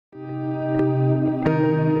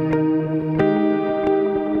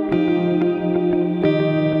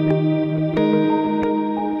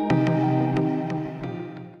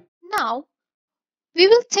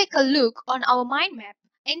a look on our mind map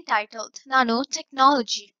entitled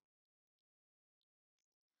Nanotechnology.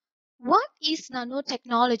 What is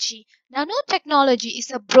nanotechnology? Nanotechnology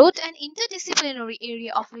is a broad and interdisciplinary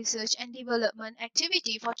area of research and development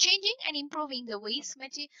activity for changing and improving the ways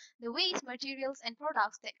materials and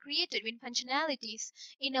products that created with functionalities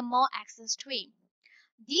in a more accessed way.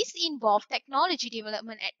 These involve technology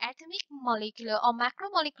development at atomic, molecular, or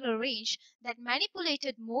macromolecular range that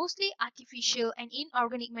manipulated mostly artificial and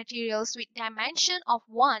inorganic materials with dimension of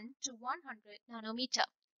 1 to 100 nanometer.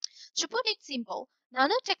 To put it simple,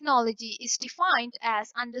 nanotechnology is defined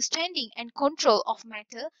as understanding and control of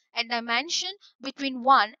matter at dimension between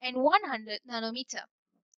 1 and 100 nanometer.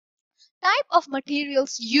 Type of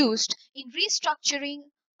materials used in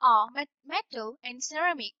restructuring are metal and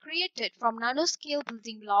ceramic created from nanoscale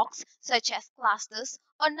building blocks such as clusters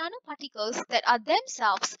or nanoparticles that are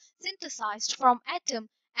themselves synthesized from atoms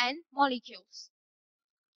and molecules.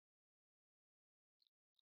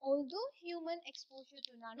 Although human exposure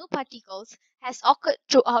to nanoparticles has occurred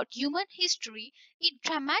throughout human history, it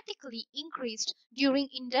dramatically increased during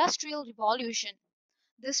Industrial Revolution.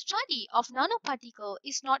 The study of nanoparticle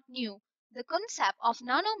is not new. The concept of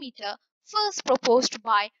nanometer first proposed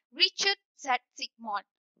by Richard Z. Sigmund.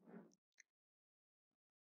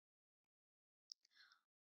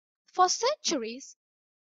 For centuries,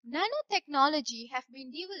 nanotechnology have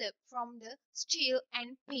been developed from the steel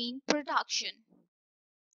and paint production.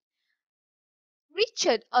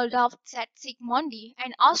 Richard Adolf Z. Sigmundi,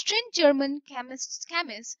 an Austrian-German chemist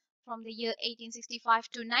from the year 1865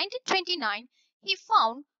 to 1929, he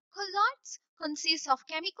found colloids consist of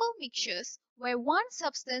chemical mixtures where one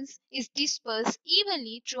substance is dispersed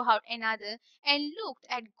evenly throughout another, and looked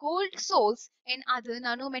at gold soles and other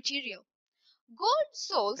nanomaterial. Gold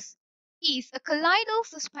soles is a colloidal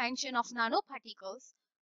suspension of nanoparticles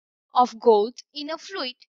of gold in a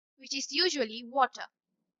fluid, which is usually water.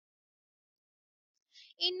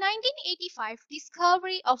 In 1985,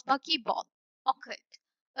 discovery of buckyball occurred,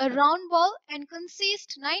 a round ball and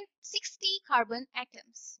consists 60 carbon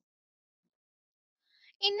atoms.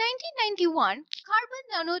 In 1991, carbon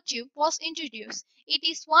nanotube was introduced. It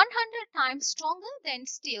is 100 times stronger than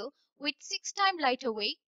steel with 6 times lighter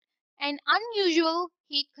weight and unusual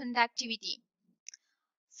heat conductivity.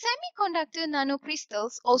 Semiconductor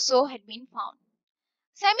nanocrystals also had been found.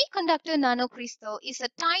 Semiconductor nanocrystal is a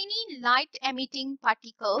tiny light-emitting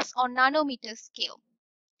particles on nanometer scale.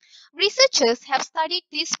 Researchers have studied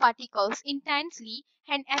these particles intensely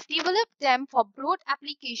and have developed them for broad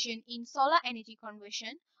application in solar energy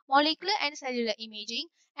conversion, molecular and cellular imaging,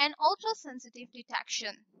 and ultra-sensitive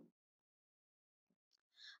detection.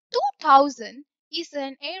 2000 is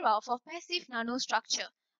an era for passive nanostructure.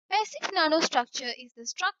 Passive nanostructure is the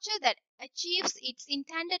structure that achieves its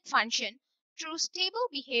intended function through stable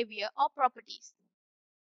behavior or properties.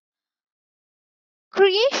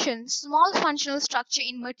 Creation small functional structure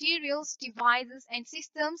in materials, devices, and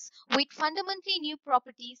systems with fundamentally new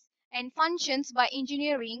properties and functions by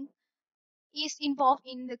engineering is involved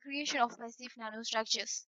in the creation of passive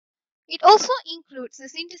nanostructures. It also includes the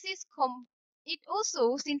synthesis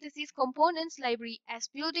components library as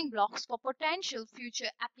building blocks for potential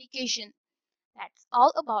future application. That's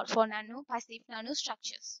all about for passive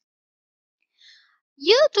nanostructures.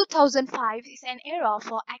 Year 2005 is an era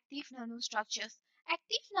for active nanostructures.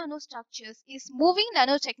 Active nanostructures is moving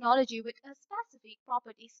nanotechnology with a specific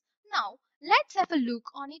properties. Now, let's have a look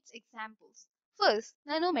on its examples. First,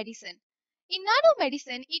 nanomedicine. In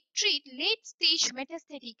nanomedicine, it treats late-stage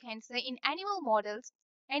metastatic cancer in animal models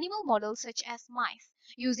such as mice,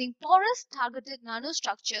 using porous targeted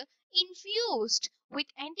nanostructure infused with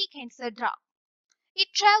anti-cancer drug.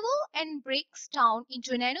 It travels and breaks down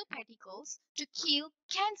into nanoparticles to kill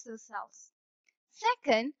cancer cells.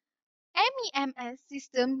 Second, MEMS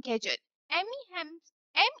system gadget.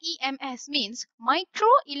 MEMS means micro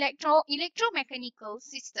electromechanical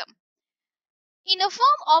system in a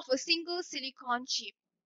form of a single silicon chip.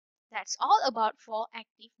 That's all about for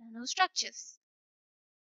active nanostructures.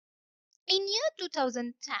 In year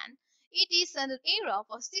 2010, it is an era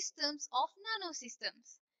for systems of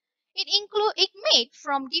nanosystems. It made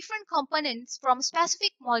from different components from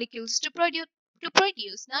specific molecules to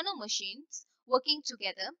produce nanomachines working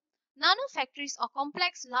together, nanofactories or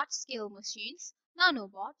complex large-scale machines,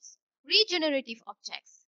 nanobots, regenerative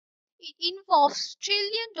objects. It involves $1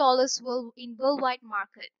 trillion in worldwide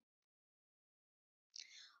market.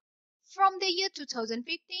 From the year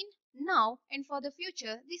 2015, now and for the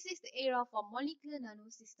future, this is the era for molecular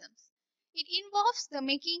nanosystems. It involves the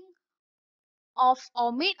making of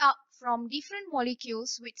or made up from different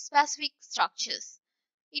molecules with specific structures.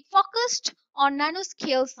 It focused on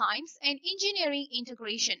nanoscale science and engineering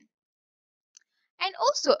integration. And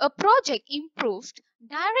also, a project improved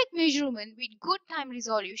direct measurement with good time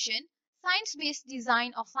resolution, science-based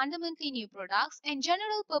design of fundamentally new products, and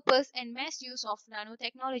general purpose and mass use of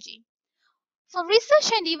nanotechnology. For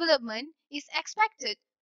research and development is expected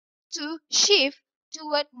to shift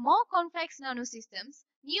toward more complex nanosystems,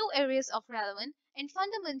 new areas of relevance, and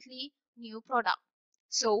fundamentally new products.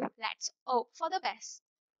 So let's hope for the best.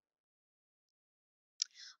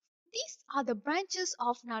 These are the branches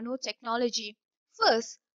of nanotechnology.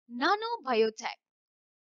 First, nanobiotech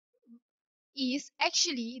is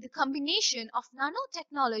actually the combination of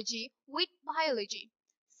nanotechnology with biology.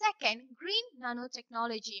 Second, green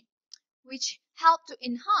nanotechnology, which help to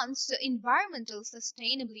enhance the environmental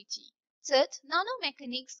sustainability. Third,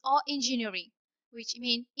 nanomechanics or engineering, which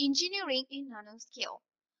mean engineering in nanoscale.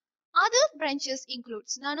 Other branches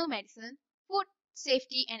includes nanomedicine, food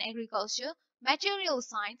safety and agriculture, material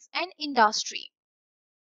science, and industry.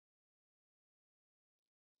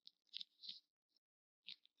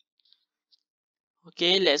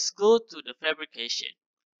 Okay, let's go to the fabrication.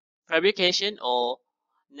 Fabrication or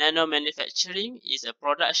nanomanufacturing is a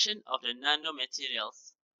production of the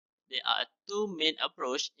nanomaterials. There are two main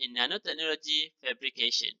approaches in nanotechnology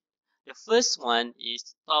fabrication. The first one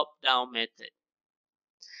is top-down method.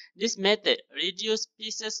 This method reduces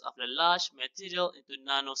pieces of the large material into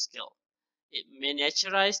nanoscale. It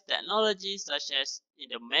miniaturizes technology such as in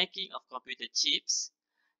the making of computer chips.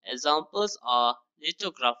 Examples are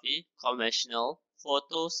lithography, conventional,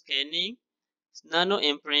 photo scanning,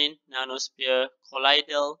 nanoimprint, nanosphere,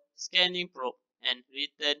 colloidal, scanning probe,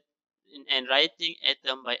 and writing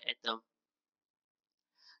atom by atom.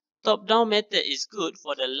 Top-down method is good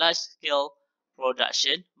for the large-scale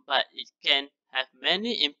production, but it can have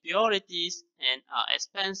many impurities and are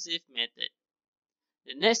expensive method.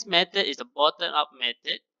 The next method is the bottom-up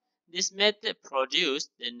method. This method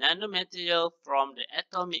produces the nanomaterial from the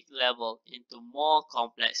atomic level into more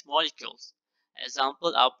complex molecules.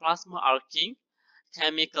 Examples are plasma arcing,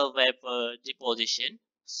 chemical vapor deposition,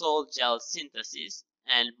 salt gel synthesis,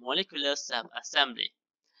 and molecular sub-assembly.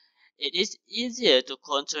 It is easier to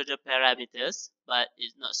control the parameters, but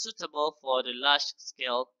is not suitable for the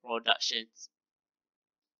large-scale productions.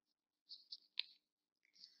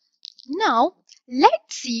 Now,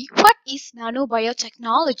 let's see what is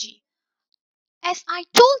nanobiotechnology. As I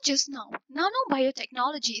told just now,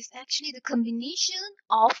 nanobiotechnology is actually the combination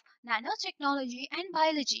of nanotechnology and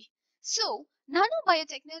biology. So,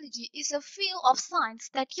 nanobiotechnology is a field of science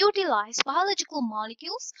that utilizes biological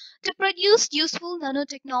molecules to produce useful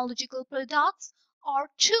nanotechnological products or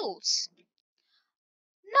tools.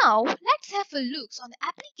 Now, let's have a look on the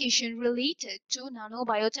application related to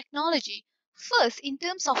nanobiotechnology. First, in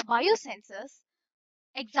terms of biosensors,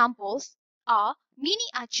 examples are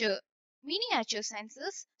miniature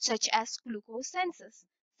sensors such as glucose sensors.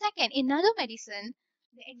 Second, in nanomedicine,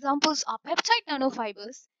 the examples are peptide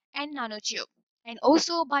nanofibers and nanotube, and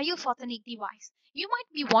also biophotonic device. You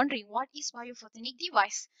might be wondering what is biophotonic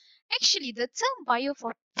device. Actually, the term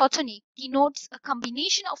biophotonic denotes a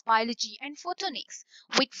combination of biology and photonics,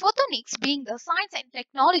 with photonics being the science and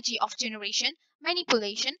technology of generation,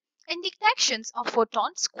 manipulation, and detections of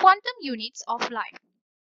photons, quantum units of light.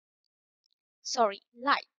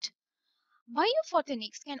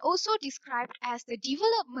 Biophotonics can also be described as the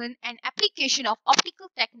development and application of optical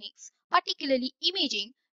techniques, particularly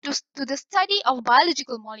imaging, to the study of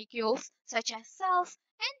biological molecules such as cells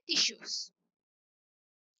and tissues.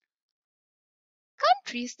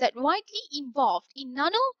 Countries that widely involved in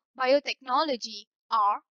nanobiotechnology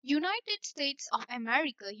are United States of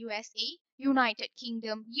America USA, United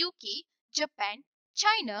Kingdom UK, Japan,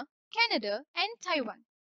 China, Canada, and Taiwan.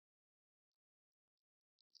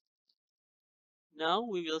 Now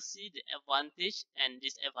we will see the advantage and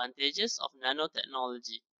disadvantages of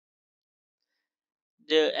nanotechnology.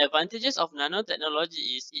 The advantages of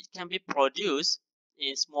nanotechnology is it can be produced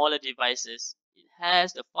in smaller devices. It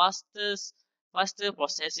has the faster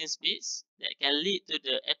processing speeds that can lead to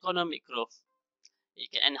the economic growth.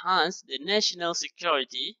 It can enhance the national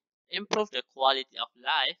security, improve the quality of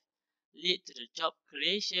life, lead to the job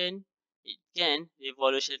creation. It can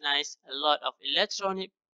revolutionize a lot of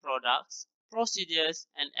electronic products, procedures,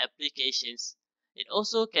 and applications. It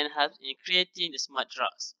also can help in creating the smart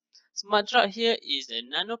drugs. Smart drug here is the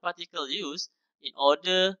nanoparticle used in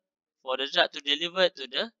order for the drug to deliver to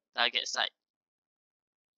the target site.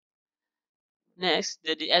 Next,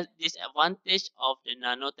 the disadvantage of the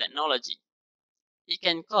nanotechnology. It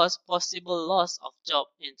can cause possible loss of job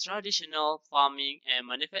in traditional farming and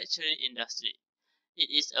manufacturing industry. It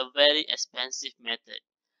is a very expensive method.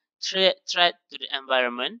 threat to the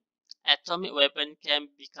environment, atomic weapons can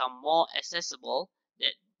become more accessible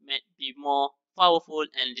that may be more powerful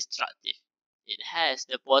and destructive. It has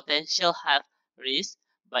the potential health risk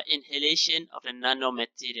by inhalation of the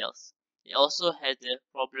nanomaterials. It also has the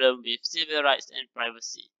problem with civil rights and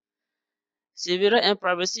privacy. Civil rights and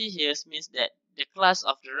privacy here means that the class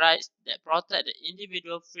of the rights that protect the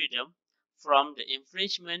individual freedom from the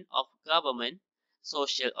infringement of government,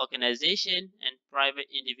 social organization, and private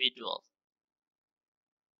individuals.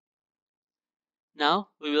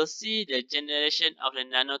 Now we will see the generation of the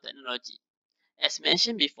nanotechnology. As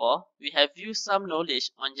mentioned before, we have used some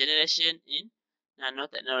knowledge on generation in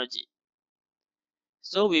nanotechnology.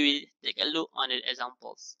 So we will take a look on the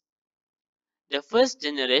examples. The first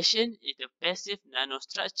generation is the passive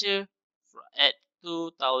nanostructure at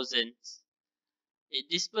 2000. It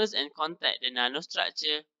disperses and contacts the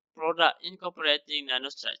nanostructure product incorporating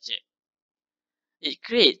nanostructure. It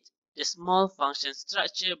creates the small function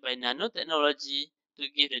structure by nanotechnology to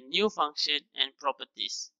give the new function and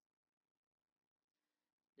properties.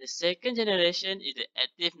 The second generation is the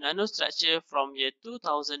active nanostructure from year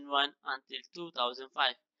 2001 until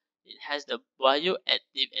 2005. It has the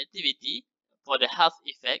bioactive activity for the health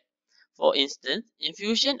effect. For instance,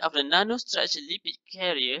 infusion of the nanostructure lipid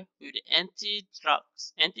carrier with the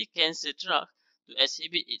anti-cancer drug to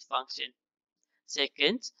exhibit its function.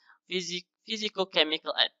 Second,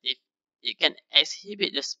 physicochemical active. It can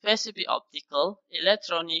exhibit the specific optical,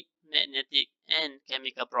 electronic, magnetic, and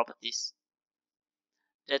chemical properties.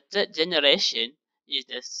 The third generation is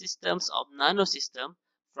the systems of nanosystem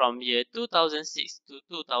from year 2006 to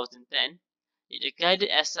 2010. It is guided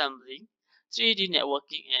assembling, 3D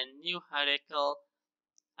networking, and new hierarchical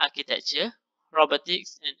architecture,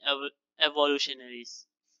 robotics, and evolutionaries.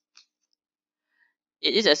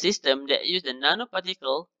 It is a system that uses the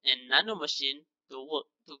nanoparticle and nanomachine to work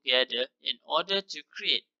together in order to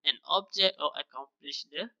create an object or accomplish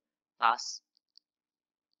the task.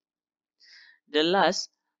 The last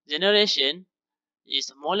generation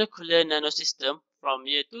is molecular nanosystem from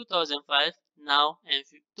year 2005 now and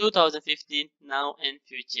 2015 now and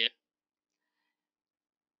future.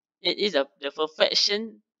 It is the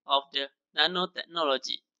perfection of the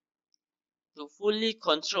nanotechnology to fully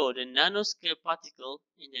control the nanoscale particle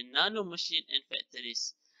in the nanomachine and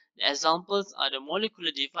factories. The examples are the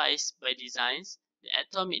molecular device by designs, the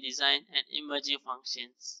atomic design, and emerging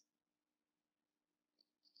functions.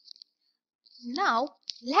 Now,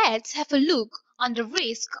 let's have a look on the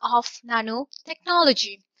risk of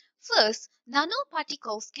nanotechnology. First,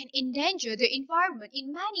 nanoparticles can endanger the environment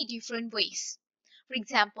in many different ways. For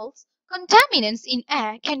example, contaminants in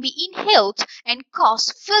air can be inhaled and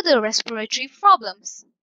cause further respiratory problems.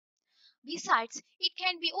 Besides, it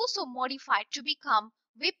can be also modified to become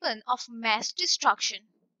weapon of mass destruction.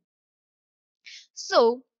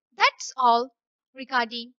 So, that's all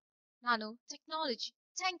regarding nanotechnology.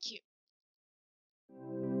 Thank you.